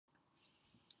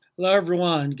Hello,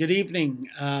 everyone. Good evening.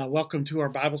 Welcome to our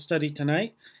Bible study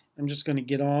tonight. I'm just going to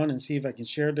get on and see if I can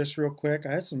share this real quick.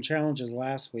 I had some challenges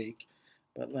last week,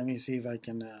 but let me see if I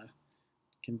can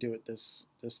do it this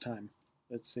time.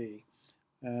 Let's see.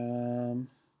 All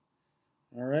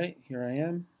right, here I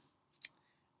am,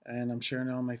 and I'm sharing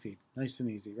it on my feed. Nice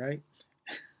and easy, right?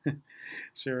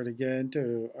 Share it again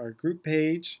to our group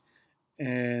page,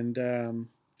 and I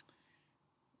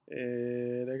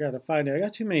gotta find it. I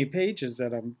got too many pages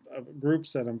that I'm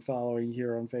groups that I'm following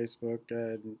here on Facebook,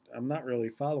 and I'm not really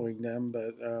following them,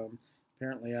 but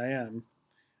apparently I am.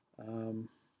 Um,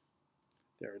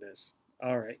 there it is.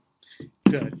 All right,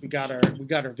 good. We got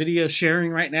our video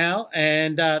sharing right now,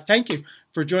 and thank you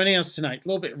for joining us tonight. A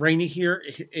little bit rainy here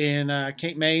in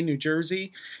Cape May, New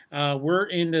Jersey. We're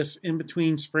in this in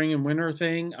between spring and winter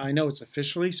thing. I know it's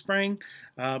officially spring,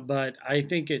 but I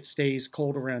think it stays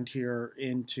cold around here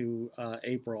into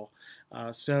April.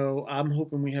 So I'm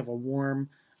hoping we have a warm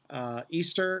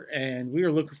Easter, and we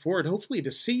are looking forward, hopefully,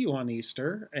 to see you on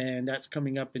Easter, and that's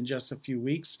coming up in just a few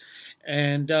weeks.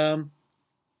 And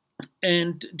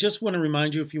just want to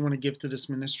remind you, if you want to give to this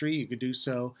ministry, you could do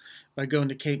so by going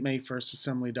to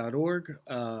capemayfirstassembly.org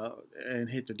and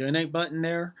hit the donate button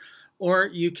there. Or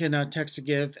you can text to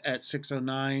give at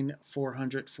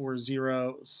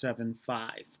 609-400-4075.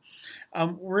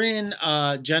 We're in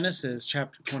Genesis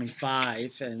chapter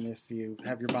 25, and if you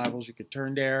have your Bibles, you could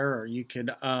turn there, or you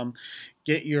could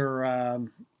get your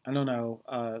I don't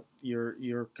know,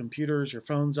 your computers, your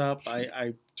phones up.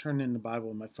 I turn in the Bible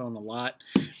on my phone a lot.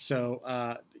 So,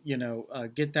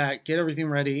 get everything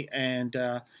ready.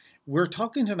 And we're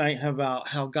talking tonight about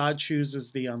how God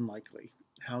chooses the unlikely,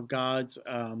 how God's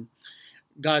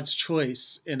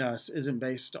choice in us isn't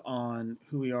based on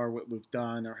who we are, what we've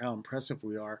done, or how impressive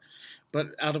we are,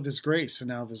 but out of His grace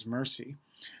and out of His mercy.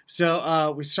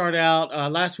 So we start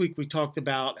out, last week we talked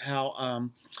about how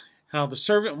the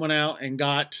servant went out and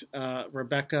got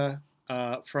Rebekah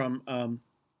from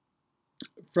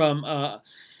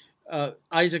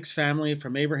Isaac's family,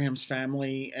 from Abraham's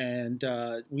family, and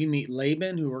we meet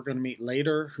Laban, who we're going to meet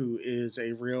later, who is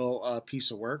a real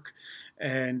piece of work,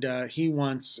 and he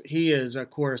is, of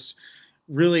course,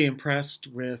 really impressed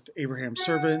with Abraham's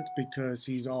servant because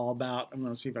he's all about. I'm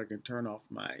going to see if I can turn off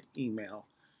my email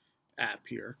app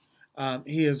here.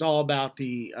 He is all about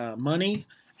the money.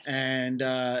 And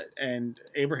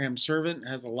Abraham's servant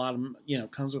has a lot of,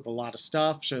 comes with a lot of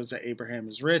stuff, shows that Abraham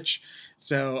is rich.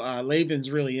 So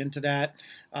Laban's really into that.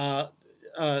 The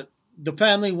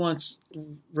family wants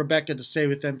Rebekah to stay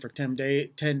with them for 10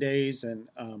 days, and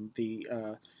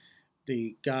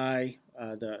the guy,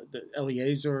 the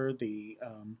Eliezer, the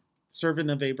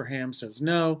servant of Abraham, says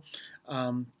no.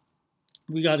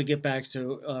 We got to get back.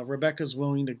 So Rebekah's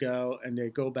willing to go, and they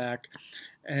go back,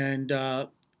 and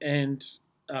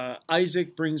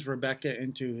Isaac brings Rebekah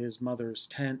into his mother's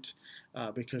tent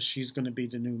because she's going to be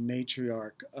the new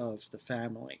matriarch of the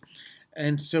family.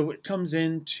 And so it comes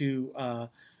into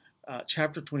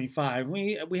chapter 25.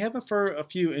 We have a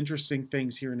few interesting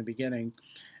things here in the beginning.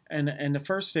 And the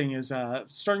first thing is,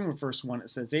 starting with verse 1, it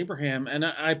says, Abraham, and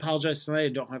I apologize tonight, I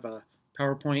don't have a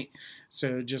PowerPoint,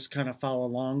 so just kind of follow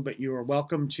along, but you are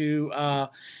welcome to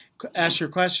ask your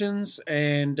questions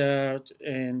and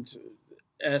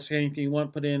ask anything you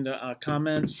want, put in the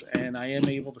comments, and I am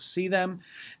able to see them.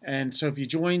 And so if you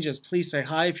join, just please say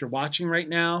hi. If you're watching right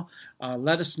now,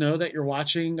 let us know that you're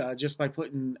watching just by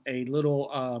putting a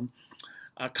little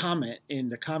comment in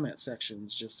the comment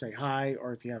sections. Just say hi,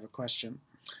 or if you have a question.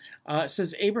 It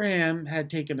says, Abraham had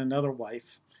taken another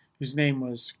wife whose name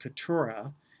was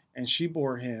Keturah, and she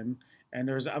bore him, and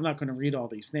I'm not going to read all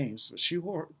these names, but she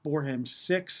bore him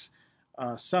 6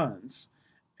 sons.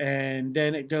 And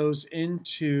then it goes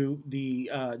into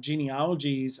the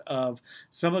genealogies of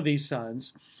some of these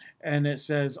sons. And it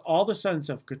says, all the sons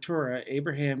of Keturah,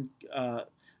 Abraham,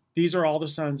 these are all the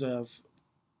sons of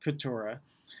Keturah.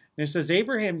 And it says,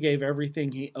 Abraham gave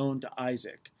everything he owned to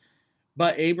Isaac.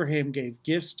 But Abraham gave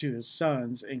gifts to his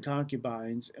sons and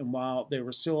concubines, and while they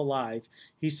were still alive,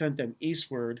 he sent them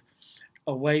eastward,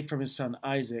 away from his son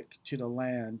Isaac, to the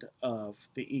land of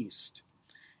the east.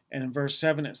 And in verse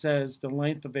 7 it says, the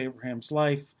length of Abraham's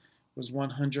life was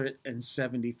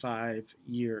 175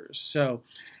 years. So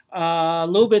a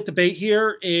little bit debate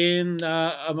here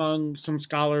among some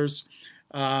scholars,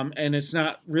 and it's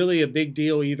not really a big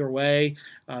deal either way.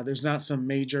 There's not some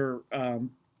major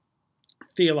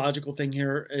theological thing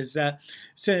here. Is that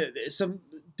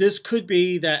this could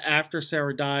be that after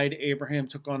Sarah died, Abraham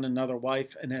took on another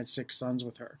wife and had 6 sons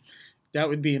with her. That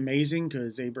would be amazing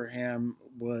because Abraham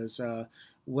was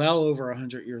well over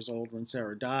 100 years old when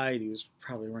Sarah died. He was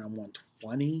probably around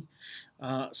 120,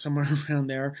 somewhere around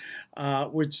there.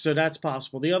 So that's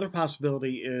possible. The other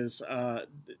possibility is that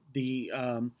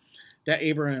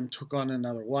Abraham took on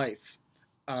another wife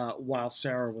while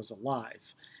Sarah was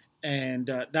alive, and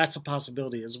that's a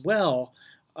possibility as well,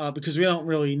 because we don't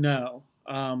really know.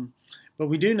 But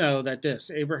we do know that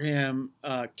Abraham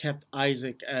kept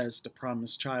Isaac as the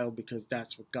promised child because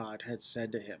that's what God had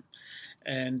said to him.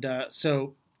 And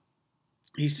so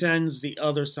he sends the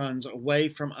other sons away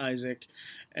from Isaac.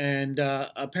 And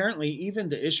apparently, even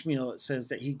to Ishmael, it says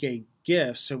that he gave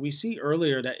gifts. So we see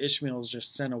earlier that Ishmael is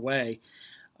just sent away.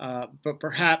 But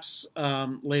perhaps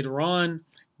later on,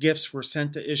 gifts were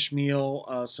sent to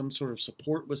Ishmael. Some sort of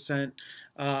support was sent,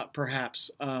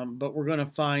 perhaps. But we're going to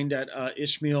find that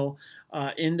Ishmael,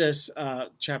 in this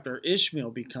chapter,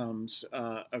 Ishmael becomes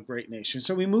a great nation.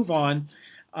 So we move on.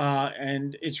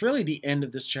 And it's really the end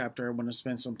of this chapter I want to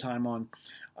spend some time on.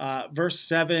 Verse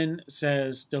 7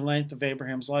 says, the length of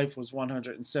Abraham's life was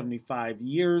 175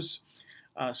 years.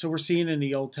 So we're seeing in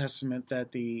the Old Testament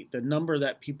that the number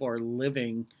that people are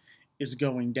living is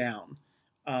going down.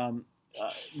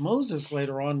 Moses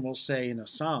later on will say in a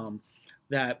psalm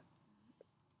that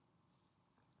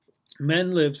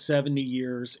men live 70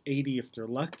 years, 80 if they're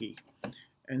lucky.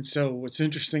 And so what's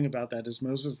interesting about that is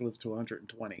Moses lived to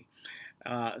 120.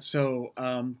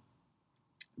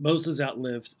 Moses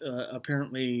outlived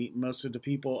apparently most of the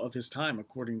people of his time,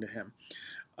 according to him.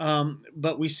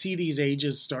 But we see these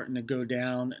ages starting to go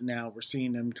down now. We're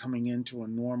seeing them coming into a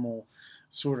normal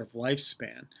sort of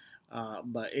lifespan.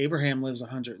 But Abraham lives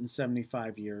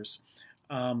 175 years.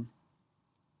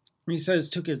 He says,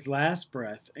 took his last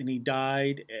breath, and he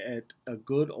died at a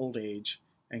good old age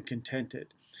and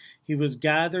contented. He was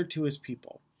gathered to his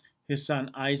people. His son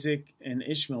Isaac and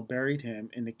Ishmael buried him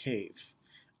in a cave.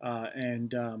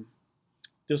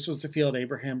 This was the field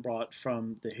Abraham brought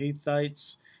from the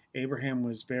Hittites. Abraham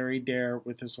was buried there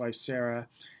with his wife Sarah.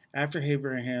 After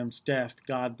Abraham's death,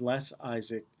 God blessed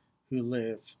Isaac, who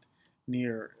lived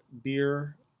near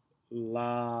Beer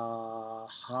Lahai-roi.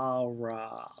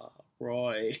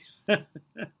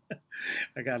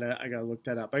 I gotta look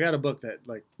that up. I got a book that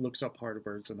looks up part of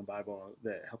words in the Bible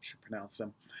that helps you pronounce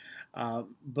them.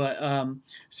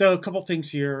 So a couple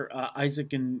things here.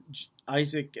 Isaac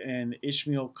and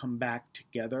Ishmael come back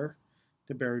together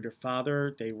to bury their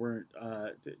father. They weren't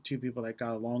two people that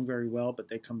got along very well, but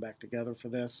they come back together for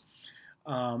this.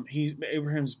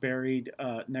 Abraham's buried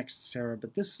next to Sarah,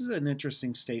 but this is an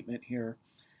interesting statement here.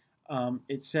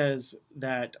 It says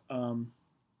that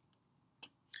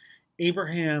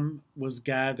Abraham was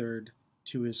gathered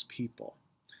to his people.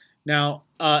 Now,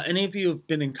 any of you have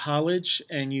been in college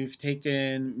and you've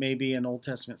taken maybe an Old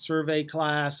Testament survey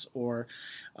class or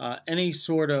any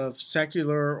sort of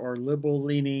secular or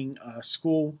liberal-leaning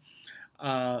school,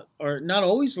 or not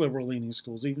always liberal-leaning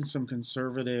schools, even some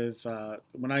conservative.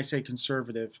 When I say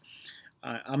conservative,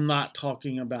 I'm not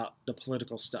talking about the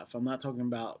political stuff. I'm not talking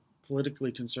about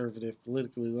politically conservative,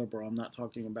 politically liberal. I'm not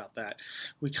talking about that.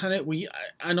 I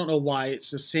don't know why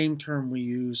it's the same term we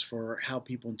use for how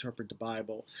people interpret the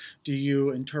Bible. Do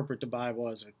you interpret the Bible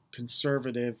as a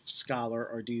conservative scholar,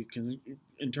 or do you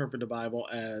interpret the Bible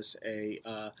as a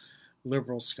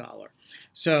liberal scholar?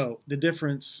 So the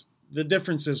differences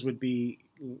would be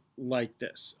like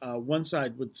this. One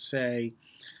side would say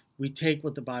we take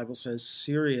what the Bible says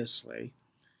seriously,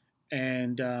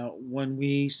 and when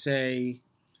we say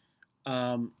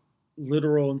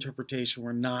literal interpretation,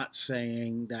 we're not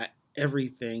saying that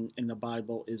everything in the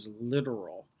Bible is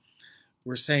literal.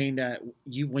 We're saying that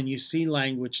when you see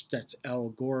language that's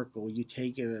allegorical, you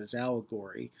take it as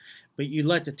allegory, but you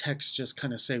let the text just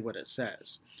kind of say what it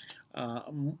says.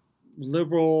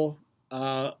 Liberal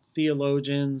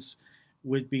theologians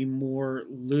would be more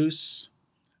loose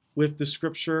with the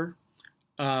scripture.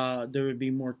 There would be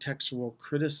more textual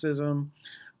criticism.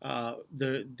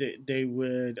 They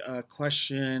would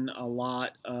question a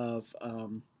lot of,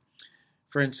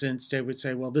 for instance, they would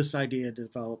say, well, this idea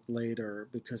developed later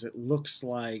because it looks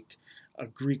like a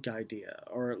Greek idea,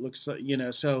 or it looks like,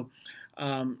 so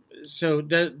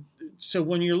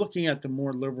when you're looking at the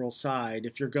more liberal side,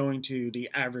 if you're going to the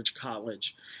average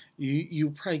college,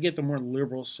 you probably get the more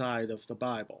liberal side of the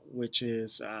Bible, which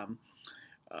is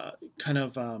kind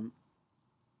of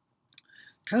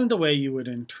the way you would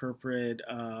interpret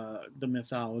the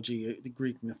mythology, the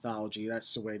Greek mythology.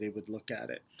 That's the way they would look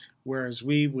at it. Whereas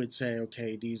we would say,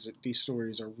 okay, these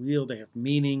stories are real, they have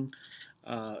meaning,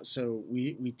 so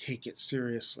we take it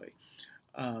seriously.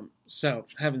 So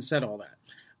having said all that,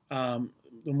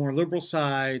 the more liberal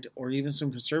side, or even some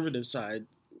conservative side,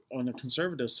 on the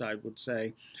conservative side would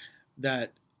say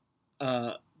that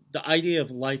the idea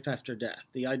of life after death,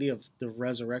 the idea of the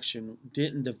resurrection,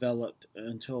 didn't develop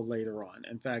until later on.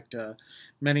 In fact,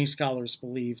 many scholars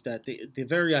believe that the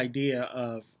very idea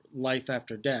of life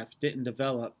after death didn't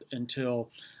develop until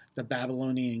the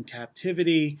Babylonian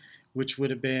captivity, which would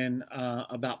have been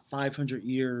about 500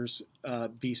 years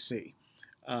BC.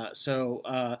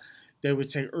 They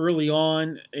would say early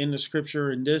on in the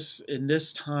scripture, in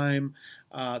this time,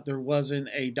 there wasn't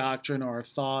a doctrine or a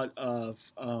thought of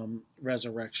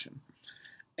resurrection,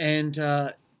 and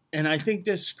I think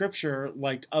this scripture,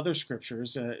 like other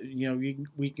scriptures,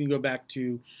 we can go back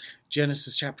to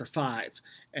Genesis chapter 5,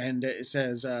 and it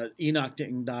says Enoch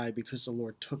didn't die because the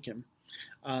Lord took him.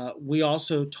 We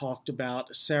also talked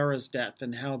about Sarah's death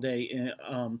and how they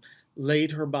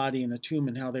laid her body in a tomb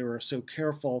and how they were so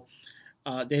careful.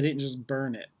 They didn't just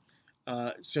burn it.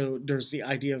 So there's the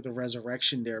idea of the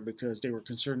resurrection there because they were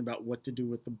concerned about what to do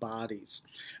with the bodies.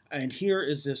 And here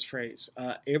is this phrase: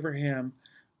 Abraham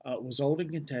was old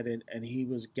and contented, and he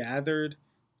was gathered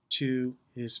to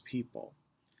his people.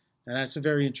 Now that's a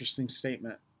very interesting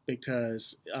statement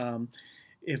because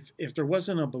if there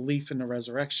wasn't a belief in the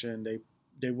resurrection,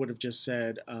 they would have just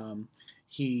said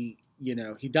he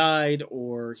died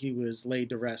or he was laid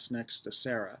to rest next to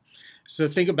Sarah. So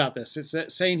think about this.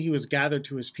 It's saying he was gathered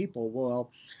to his people.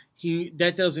 Well,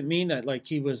 that doesn't mean that like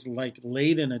he was like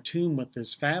laid in a tomb with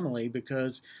his family,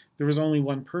 because there was only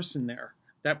one person there.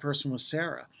 That person was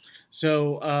Sarah.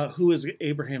 So who is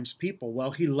Abraham's people?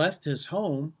 Well, he left his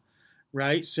home,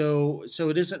 right? So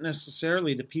it isn't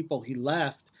necessarily the people he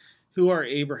left who are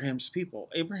Abraham's people.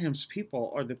 Abraham's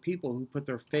people are the people who put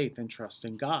their faith and trust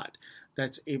in God.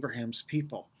 That's Abraham's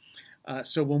people.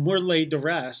 So when we're laid to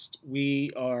rest,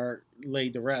 we are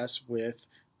laid to rest with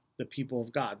the people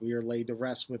of God. We are laid to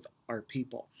rest with our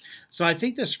people. So I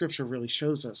think this scripture really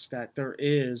shows us that there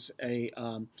is a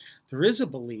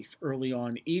belief early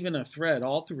on, even a thread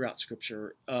all throughout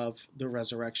scripture of the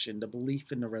resurrection, the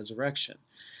belief in the resurrection.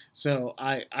 So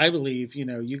I believe,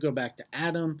 you go back to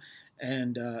Adam,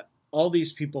 and all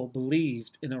these people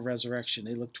believed in a resurrection.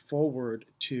 They looked forward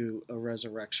to a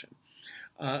resurrection.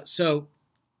 Now,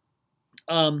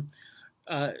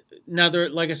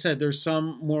 like I said, there's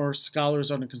some more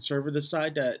scholars on the conservative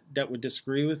side that would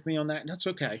disagree with me on that, and that's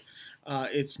okay.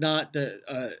 It's not the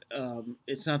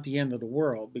end of the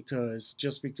world, because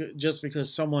just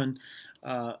because someone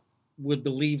would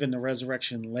believe in the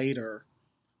resurrection later,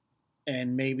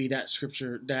 and maybe that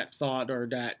scripture, that thought, or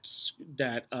that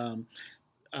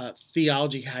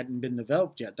theology hadn't been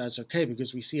developed yet, that's okay,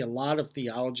 because we see a lot of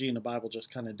theology in the Bible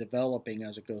just kind of developing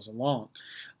as it goes along.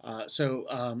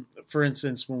 For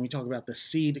instance, when we talk about the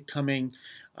seed coming,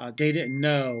 they didn't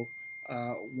know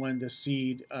when the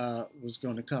seed was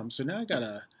going to come. So now I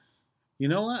gotta, you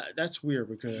know what? That's weird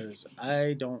because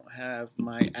I don't have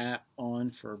my app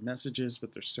on for messages,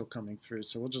 but they're still coming through.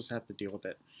 So we'll just have to deal with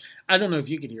it. I don't know if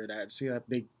you could hear that. See that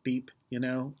big beep,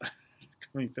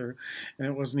 coming through, and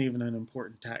it wasn't even an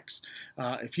important text.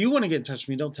 If you want to get in touch with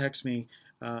me, don't text me.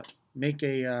 Make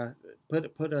a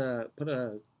put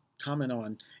a comment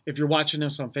on. If you're watching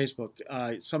this on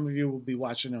Facebook, some of you will be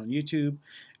watching it on YouTube,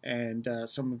 and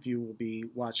some of you will be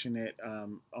watching it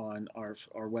on our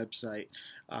website.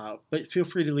 But feel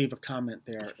free to leave a comment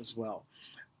there as well.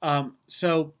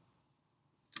 So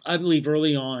I believe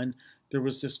early on there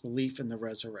was this belief in the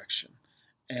resurrection.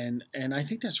 And I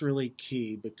think that's really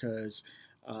key, because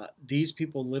these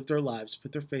people lived their lives,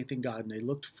 put their faith in God, and they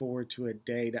looked forward to a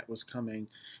day that was coming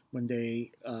when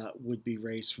they would be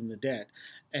raised from the dead.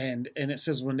 And it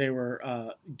says when they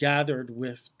were gathered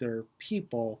with their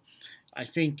people, I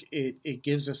think it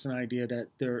gives us an idea that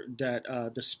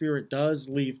the spirit does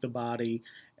leave the body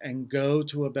and go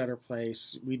to a better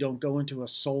place. We don't go into a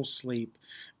soul sleep,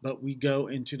 but we go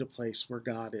into the place where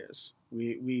God is.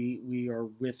 We are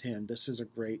with him. This is a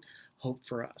great hope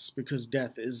for us, because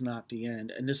death is not the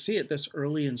end. And to see it this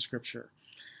early in Scripture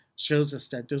shows us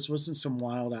that this wasn't some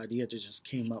wild idea that just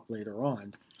came up later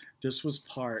on. This was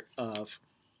part of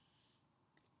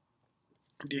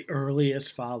the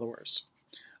earliest followers.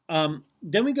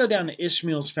 Then we go down to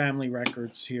Ishmael's family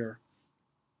records here.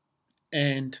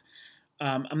 And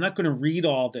I'm not going to read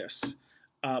all this,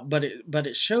 but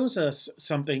it shows us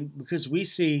something, because we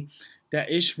see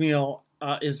that Ishmael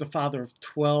is the father of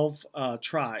 12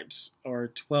 tribes,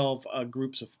 or 12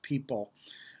 groups of people.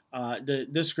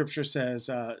 This scripture says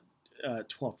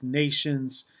 12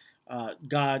 nations.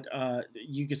 God,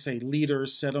 you could say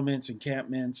leaders, settlements,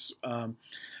 encampments,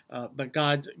 but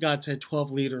God said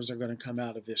 12 leaders are going to come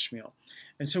out of Ishmael.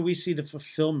 And so we see the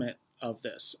fulfillment of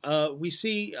this. We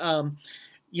see,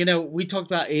 we talked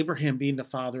about Abraham being the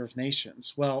father of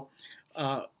nations. Well,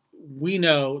 we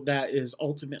know that is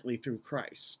ultimately through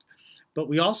Christ. But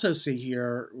we also see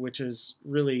here, which is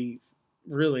really,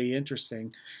 really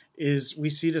interesting, is we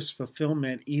see this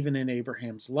fulfillment even in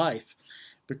Abraham's life,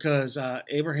 because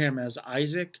Abraham has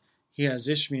Isaac, he has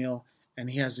Ishmael, and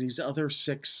he has these other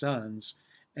 6 sons,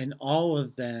 and all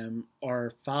of them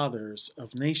are fathers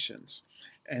of nations.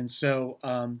 And so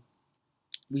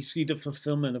we see the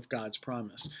fulfillment of God's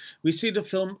promise. We see the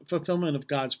fulfillment of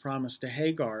God's promise to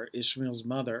Hagar, Ishmael's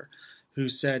mother, who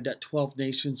said that 12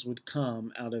 nations would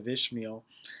come out of Ishmael.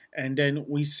 And then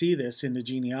we see this in the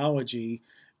genealogy.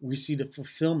 We see the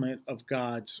fulfillment of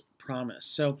God's promise.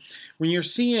 So when you're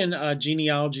seeing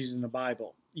genealogies in the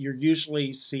Bible, you're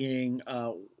usually seeing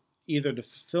either the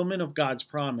fulfillment of God's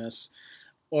promise,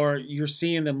 or you're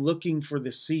seeing them looking for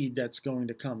the seed that's going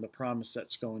to come, the promise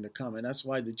that's going to come. And that's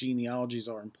why the genealogies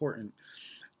are important.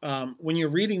 When you're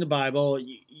reading the Bible,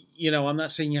 I'm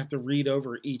not saying you have to read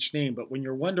over each name, but when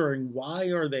you're wondering why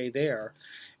are they there,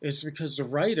 it's because the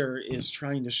writer is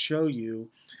trying to show you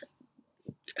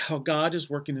how God is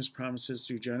working his promises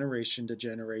through generation to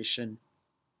generation,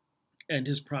 and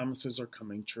his promises are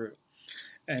coming true.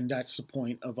 And that's the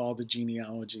point of all the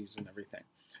genealogies and everything.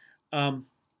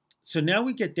 So now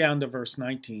we get down to verse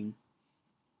 19.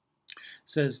 It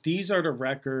says, these are the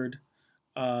records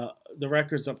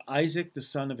of Isaac, the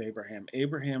son of Abraham.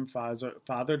 Abraham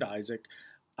fathered Isaac.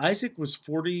 Isaac was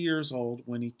 40 years old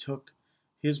when he took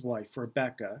his wife,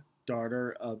 Rebekah,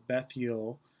 daughter of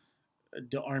Bethuel,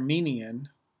 the Aramean,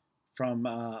 from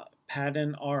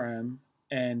Paddan Aram,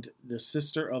 and the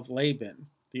sister of Laban,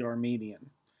 the Aramean.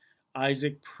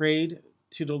 Isaac prayed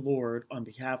to the Lord on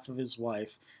behalf of his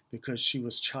wife because she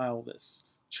was childless.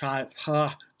 The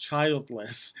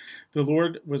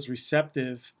Lord was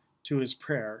receptive to his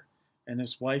prayer, and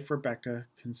his wife Rebekah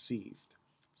conceived.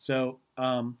 So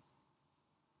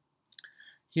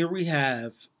here we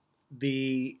have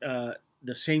the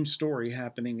same story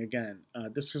happening again.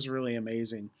 This is really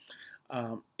amazing.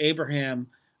 Abraham,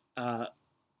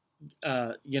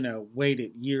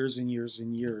 waited years and years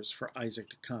and years for Isaac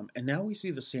to come, and now we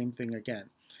see the same thing again.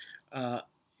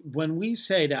 When we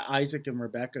say that Isaac and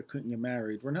Rebekah couldn't get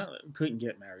married, couldn't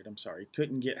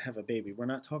have a baby. We're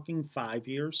not talking 5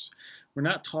 years. We're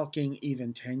not talking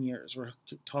even 10 years. We're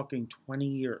talking 20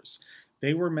 years.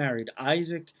 They were married.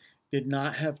 Isaac did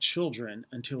not have children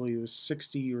until he was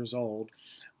 60 years old.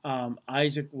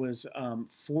 Isaac was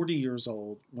 40 years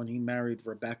old when he married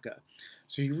Rebekah.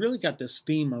 So you really got this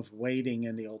theme of waiting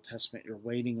in the Old Testament. You're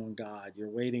waiting on God. You're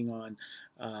waiting on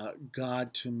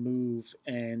God to move,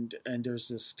 and there's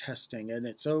this testing. And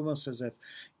it's almost as if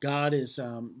God is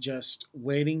just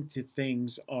waiting till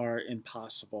things are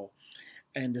impossible.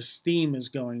 And this theme is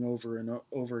going over and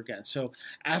over again. So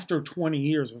after 20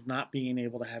 years of not being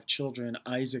able to have children,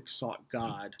 Isaac sought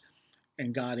God,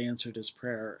 and God answered his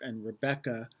prayer, and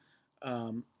Rebekah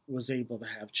was able to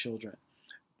have children.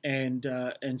 And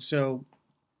so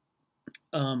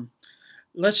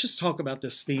let's just talk about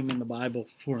this theme in the Bible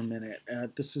for a minute.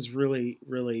 This is really,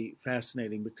 really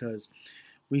fascinating because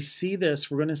we're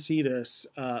going to see this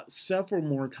several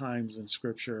more times in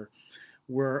Scripture,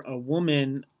 where a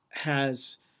woman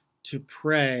has to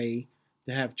pray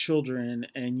to have children,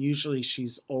 and usually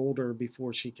she's older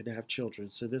before she could have children.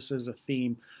 So this is a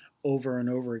theme over and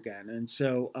over again. And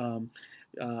so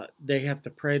they have to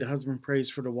pray. The husband prays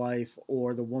for the wife,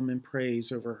 or the woman prays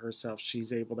over herself.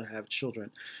 She's able to have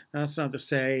children. Now, that's not to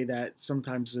say that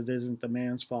sometimes it isn't the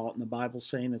man's fault, and the Bible's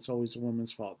saying it's always the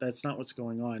woman's fault. That's not what's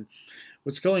going on.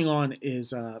 What's going on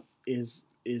is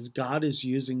God is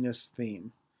using this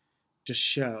theme to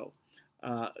show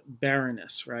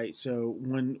barrenness, right? So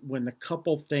when the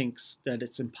couple thinks that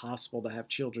it's impossible to have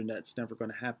children, that it's never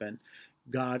going to happen,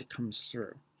 God comes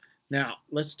through. Now,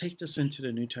 let's take this into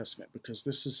the New Testament, because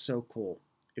this is so cool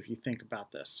if you think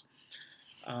about this.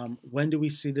 When do we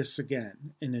see this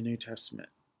again in the New Testament?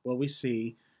 Well, we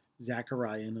see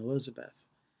Zechariah and Elizabeth.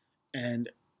 And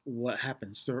what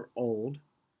happens? They're old.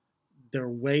 They're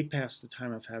way past the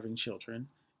time of having children.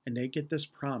 And they get this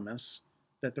promise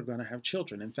that they're going to have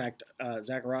children. In fact,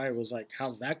 Zechariah was like,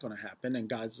 how's that going to happen? And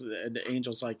the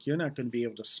angel's like, you're not going to be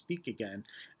able to speak again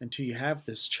until you have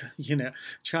this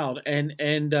child. And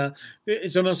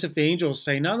it's almost if the angel is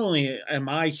saying, not only am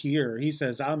I here, he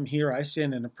says, I'm here, I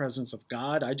stand in the presence of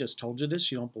God. I just told you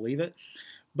this, you don't believe it.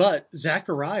 But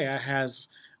Zechariah has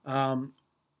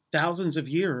thousands of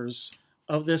years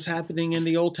of this happening in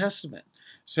the Old Testament.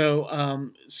 So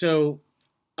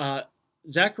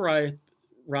Zechariah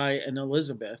and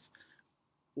Elizabeth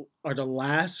are the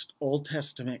last Old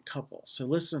Testament couple. So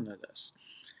listen to this.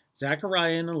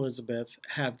 Zechariah and Elizabeth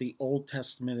have the Old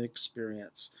Testament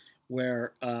experience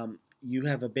where you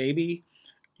have a baby,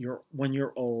 when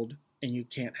you're old, and you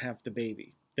can't have the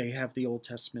baby. They have the Old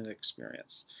Testament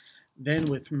experience. Then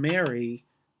with Mary,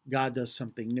 God does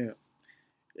something new.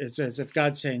 It's as if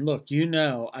God's saying, look,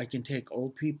 I can take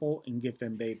old people and give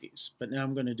them babies, but now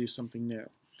I'm going to do something new.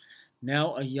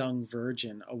 Now a young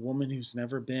virgin, a woman who's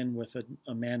never been with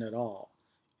a man at all,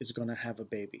 is going to have a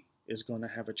baby, is going to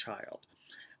have a child.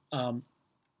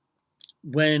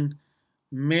 When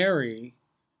Mary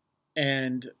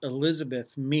and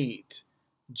Elizabeth meet,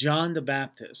 John the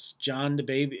Baptist, John the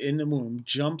baby in the womb,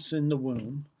 jumps in the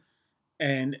womb,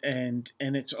 and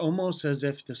it's almost as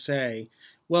if to say,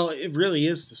 well, it really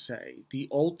is to say, the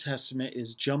Old Testament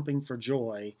is jumping for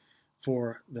joy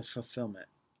for the fulfillment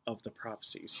of the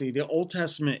prophecy. See, the Old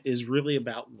Testament is really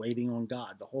about waiting on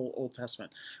God, the whole Old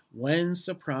Testament. When's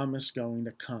the promise going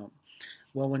to come?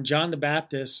 Well, when John the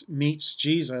Baptist meets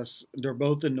Jesus, they're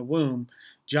both in the womb.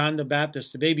 John the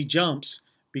Baptist, the baby jumps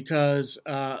because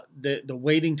the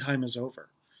waiting time is over.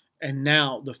 And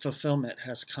now the fulfillment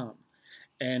has come.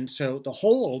 And so the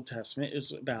whole Old Testament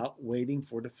is about waiting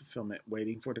for the fulfillment,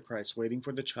 waiting for the Christ, waiting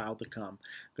for the child to come,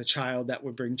 the child that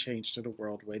would bring change to the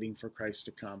world, waiting for Christ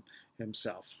to come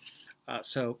himself.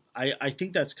 So I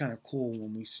think that's kind of cool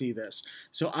when we see this.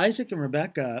 So Isaac and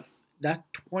Rebekah, that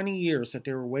 20 years that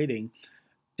they were waiting,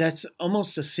 that's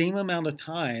almost the same amount of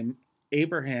time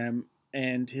Abraham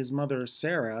and his mother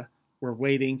Sarah were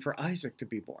waiting for Isaac to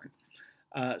be born.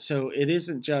 So it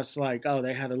isn't just like, oh,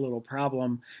 they had a little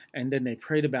problem and then they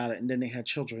prayed about it and then they had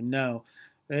children. No,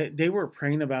 they were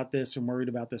praying about this and worried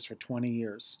about this for 20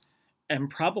 years. And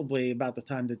probably about the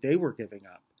time that they were giving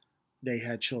up, they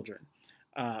had children.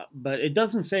 But it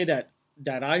doesn't say that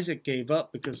Isaac gave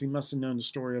up because he must have known the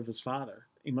story of his father.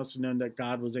 He must have known that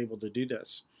God was able to do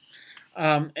this.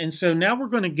 And so now we're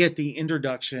going to get the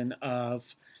introduction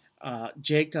of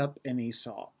Jacob and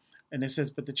Esau. And it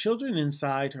says, but the children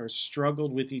inside her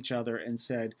struggled with each other and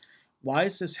said, why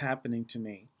is this happening to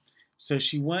me? So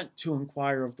she went to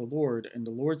inquire of the Lord, and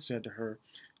the Lord said to her,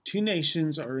 2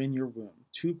 nations are in your womb.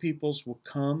 2 peoples will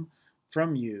come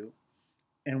from you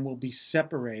and will be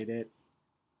separated.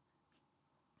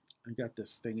 I got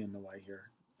this thing in the way here.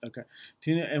 Okay.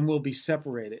 And will be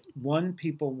separated. One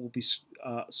people will be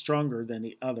stronger than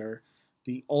the other.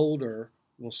 The older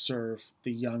will serve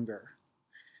the younger.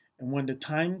 And when the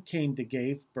time came to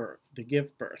give birth,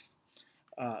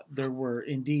 there were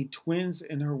indeed twins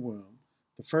in her womb.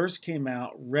 The first came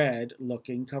out red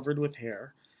looking, covered with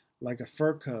hair, like a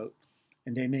fur coat,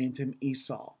 and they named him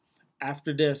Esau.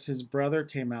 After this, his brother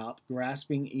came out,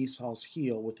 grasping Esau's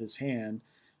heel with his hand,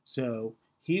 so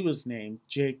he was named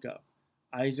Jacob.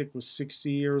 Isaac was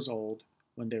 60 years old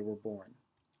when they were born.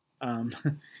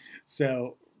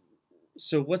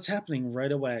 So what's happening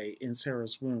right away in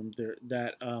Sarah's womb?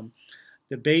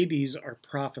 The babies are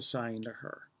prophesying to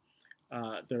her.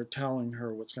 They're telling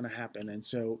her what's going to happen. And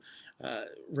so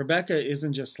Rebecca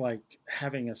isn't just like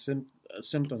having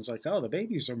symptoms like, oh, the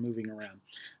babies are moving around.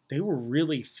 They were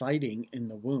really fighting in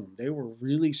the womb. They were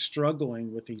really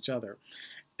struggling with each other.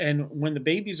 And when the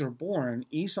babies are born,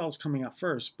 Esau's coming out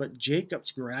first, but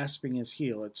Jacob's grasping his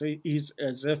heel. He's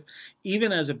as if,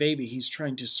 even as a baby, he's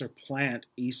trying to supplant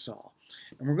Esau.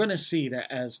 And we're going to see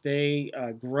that as they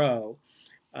grow,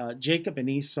 Jacob and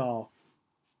Esau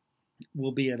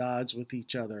will be at odds with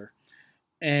each other.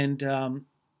 And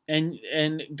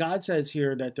God says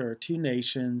here that there are 2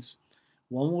 nations.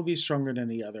 One will be stronger than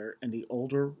the other, and the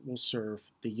older will serve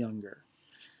the younger.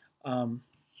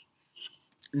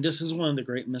 And this is one of the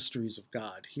great mysteries of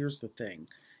God. Here's the thing.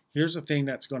 Here's the thing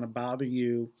that's going to bother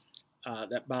you,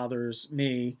 that bothers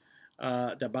me,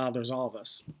 that bothers all of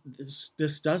us.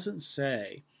 This doesn't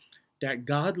say that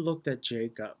God looked at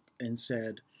Jacob and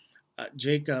said,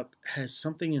 Jacob has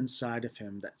something inside of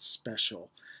him that's special.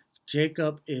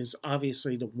 Jacob is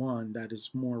obviously the one that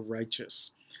is more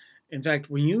righteous. In fact,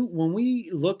 when we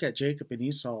look at Jacob and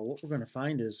Esau, what we're going to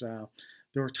find is there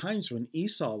are times when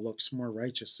Esau looks more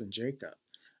righteous than Jacob.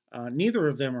 Neither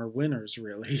of them are winners,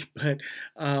 really, but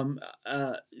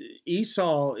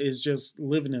Esau is just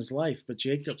living his life, but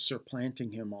Jacob's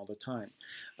supplanting him all the time.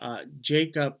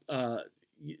 Jacob's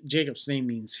name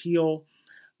means heel.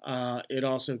 It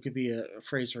also could be a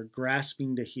phrase for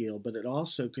grasping to heel, but it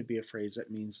also could be a phrase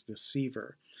that means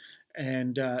deceiver.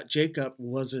 And Jacob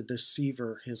was a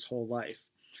deceiver his whole life.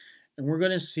 And we're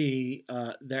going to see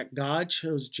that God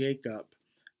chose Jacob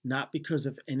not because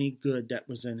of any good that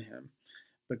was in him,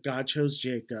 but God chose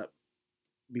Jacob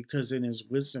because in his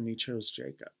wisdom he chose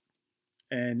Jacob.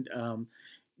 And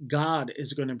God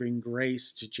is going to bring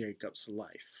grace to Jacob's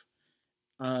life.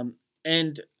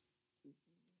 And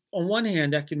on one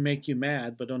hand, that can make you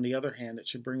mad, but on the other hand, it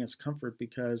should bring us comfort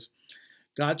because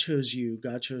God chose you,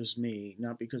 God chose me,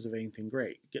 not because of anything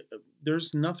great.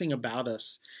 There's nothing about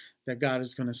us that God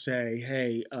is going to say,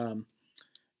 hey,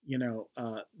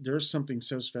 there's something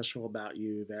so special about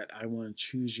you that I want to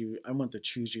choose you. I want to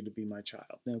choose you to be my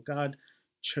child. No, God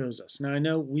chose us. Now, I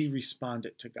know we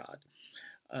responded to God,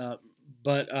 uh,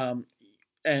 but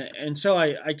and so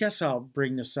I guess I'll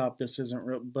bring this up. This isn't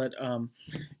real, but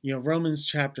Romans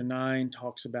chapter 9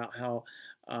 talks about how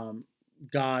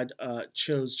God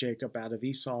chose Jacob out of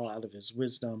Esau, out of his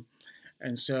wisdom.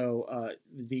 And so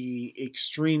the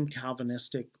extreme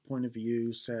Calvinistic point of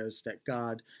view says that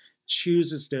God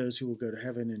chooses those who will go to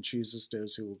heaven and chooses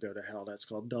those who will go to hell. That's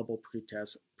called double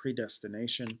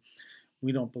predestination.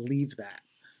 We don't believe that.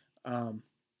 On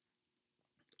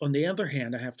the other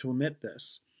hand, I have to admit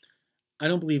this. I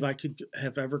don't believe I could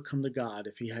have ever come to God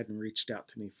if he hadn't reached out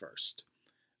to me first.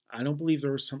 I don't believe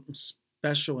there was something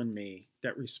special in me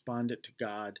that responded to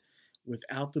God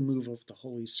without the move of the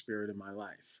Holy Spirit in my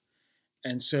life.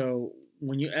 And so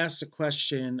when you ask the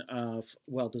question of,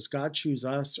 well, does God choose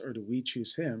us or do we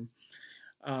choose him?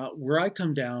 Where I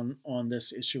come down on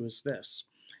this issue is this.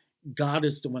 God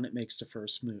is the one that makes the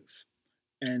first move.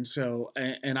 And so,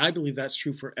 and I believe that's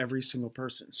true for every single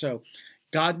person. So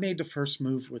God made the first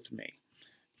move with me.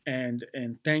 And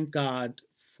thank God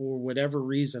for whatever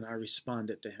reason I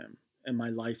responded to him and my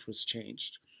life was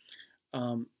changed.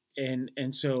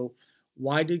 And so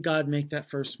why did God make that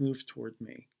first move toward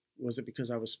me? Was it because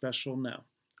I was special? No.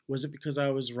 Was it because I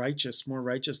was righteous, more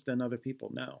righteous than other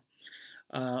people? No.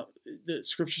 The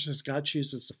scripture says God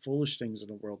chooses the foolish things in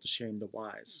the world to shame the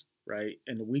wise, right?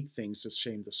 And the weak things to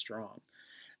shame the strong.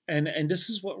 And this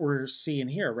is what we're seeing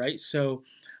here, right? So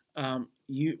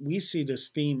we see this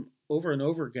theme over and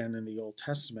over again in the Old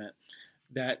Testament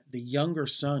that the younger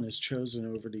son is chosen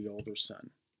over the older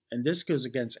son. And this goes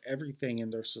against everything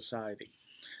in their society.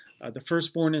 The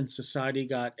firstborn in society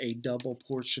got a double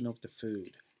portion of the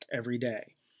food every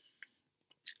day.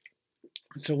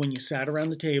 So when you sat around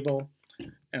the table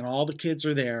and all the kids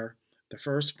are there, the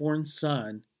firstborn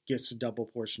son gets a double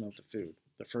portion of the food.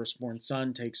 The firstborn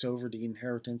son takes over the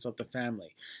inheritance of the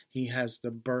family. He has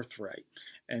the birthright.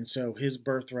 And so his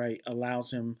birthright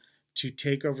allows him to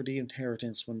take over the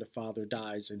inheritance when the father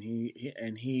dies, and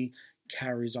he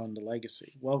carries on the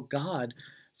legacy. Well, God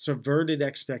subverted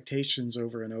expectations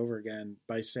over and over again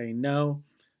by saying, no,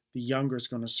 the younger is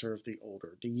going to serve the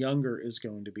older. The younger is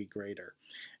going to be greater.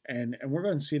 And we're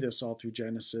going to see this all through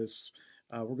Genesis.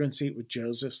 We're going to see it with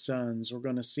Joseph's sons. We're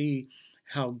going to see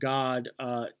how God,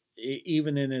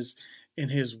 even in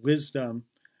his wisdom,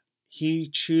 he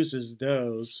chooses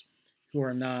those who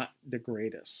are not the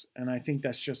greatest. And I think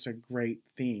that's just a great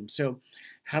theme. So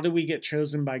how do we get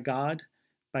chosen by God?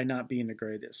 By not being the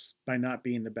greatest, by not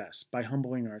being the best, by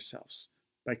humbling ourselves,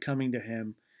 by coming to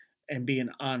him and being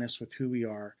honest with who we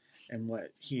are and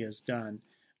what he has done,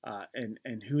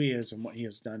 and who he is and what he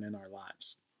has done in our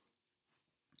lives.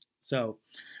 So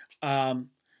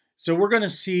we're going to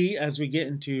see, as we get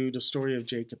into the story of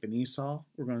Jacob and Esau,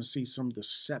 we're going to see some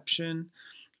deception.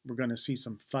 We're going to see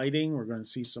some fighting. We're going to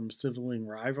see some sibling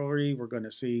rivalry. We're going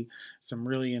to see some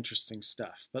really interesting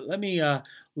stuff. But let me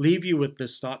leave you with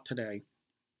this thought today.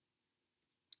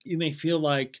 You may feel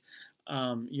like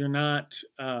you're not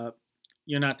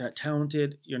that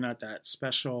talented. You're not that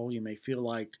special. You may feel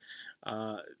like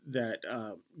that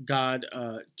God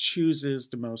chooses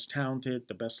the most talented,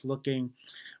 the best looking.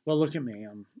 Well, look at me.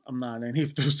 I'm not any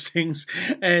of those things.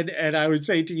 And I would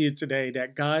say to you today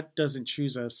that God doesn't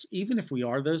choose us. Even if we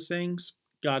are those things,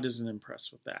 God isn't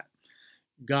impressed with that.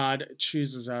 God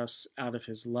chooses us out of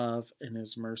his love and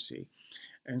his mercy.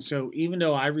 And so even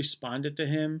though I responded to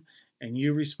him and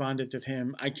you responded to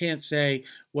him, I can't say,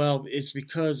 well, it's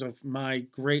because of my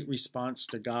great response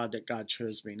to God that God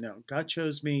chose me. No, God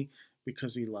chose me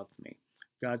because he loved me.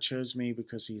 God chose me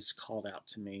because he's called out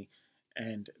to me.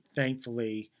 And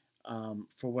thankfully,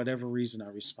 for whatever reason, I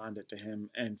responded to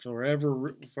him. And for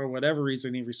whatever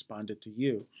reason, he responded to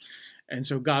you. And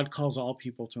so God calls all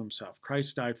people to himself.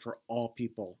 Christ died for all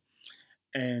people.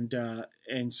 And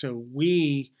so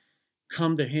we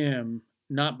come to him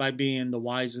not by being the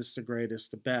wisest, the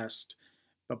greatest, the best,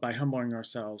 but by humbling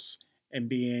ourselves and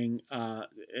being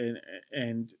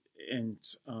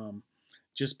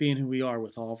just being who we are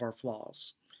with all of our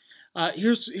flaws.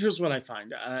 Here's what I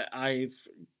find. I've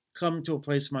come to a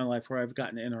place in my life where I've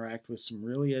gotten to interact with some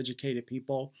really educated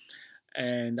people,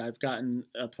 and I've gotten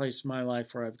a place in my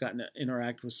life where I've gotten to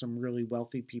interact with some really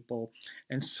wealthy people,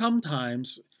 and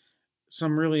sometimes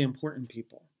some really important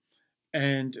people.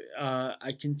 And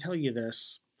I can tell you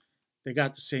this, they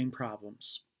got the same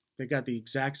problems. They got the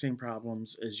exact same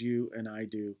problems as you and I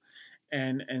do.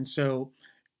 And so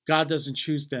God doesn't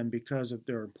choose them because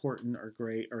they're important or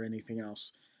great or anything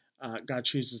else. God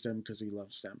chooses them because he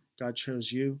loves them. God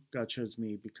chose you. God chose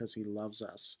me because he loves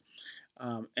us.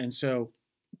 And so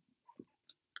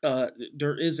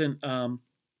there isn't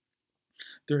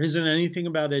anything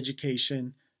about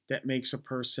education that makes a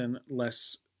person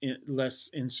less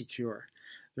insecure.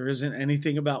 There isn't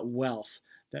anything about wealth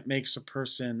that makes a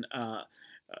person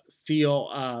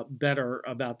feel better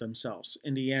about themselves.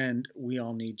 In the end, we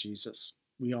all need Jesus.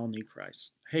 We all need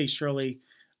Christ. Hey, Shirley,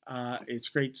 it's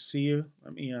great to see you.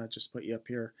 Let me just put you up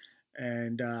here.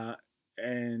 And okay,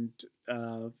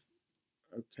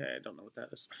 I don't know what that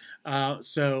is.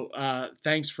 So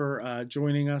thanks for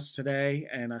joining us today,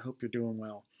 and I hope you're doing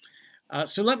well.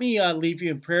 So let me leave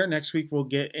you in prayer. Next week, we'll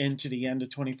get into the end of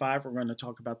 25. We're going to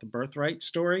talk about the birthright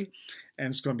story, and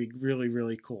it's going to be really,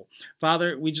 really cool.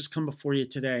 Father, we just come before you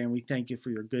today, and we thank you for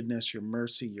your goodness, your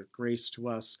mercy, your grace to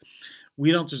us.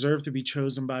 We don't deserve to be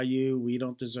chosen by you. We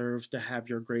don't deserve to have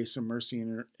your grace and mercy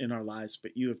in our lives,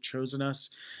 but you have chosen us,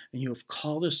 and you have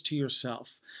called us to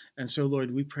yourself. And so,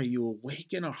 Lord, we pray you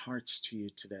awaken our hearts to you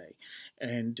today.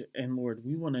 And Lord,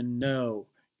 we want to know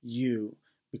you,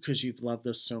 because you've loved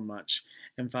us so much.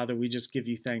 And Father, we just give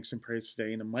you thanks and praise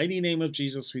today. In the mighty name of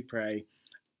Jesus, we pray.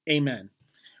 Amen.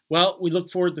 Well, we look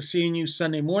forward to seeing you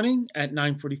Sunday morning at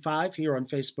 9:45 here on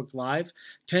Facebook Live,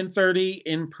 10:30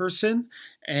 in person,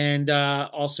 and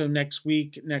also next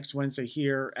week, next Wednesday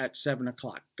here at 7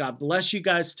 o'clock. God bless you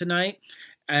guys tonight,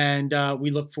 and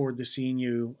we look forward to seeing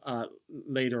you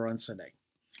later on Sunday.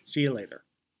 See you later.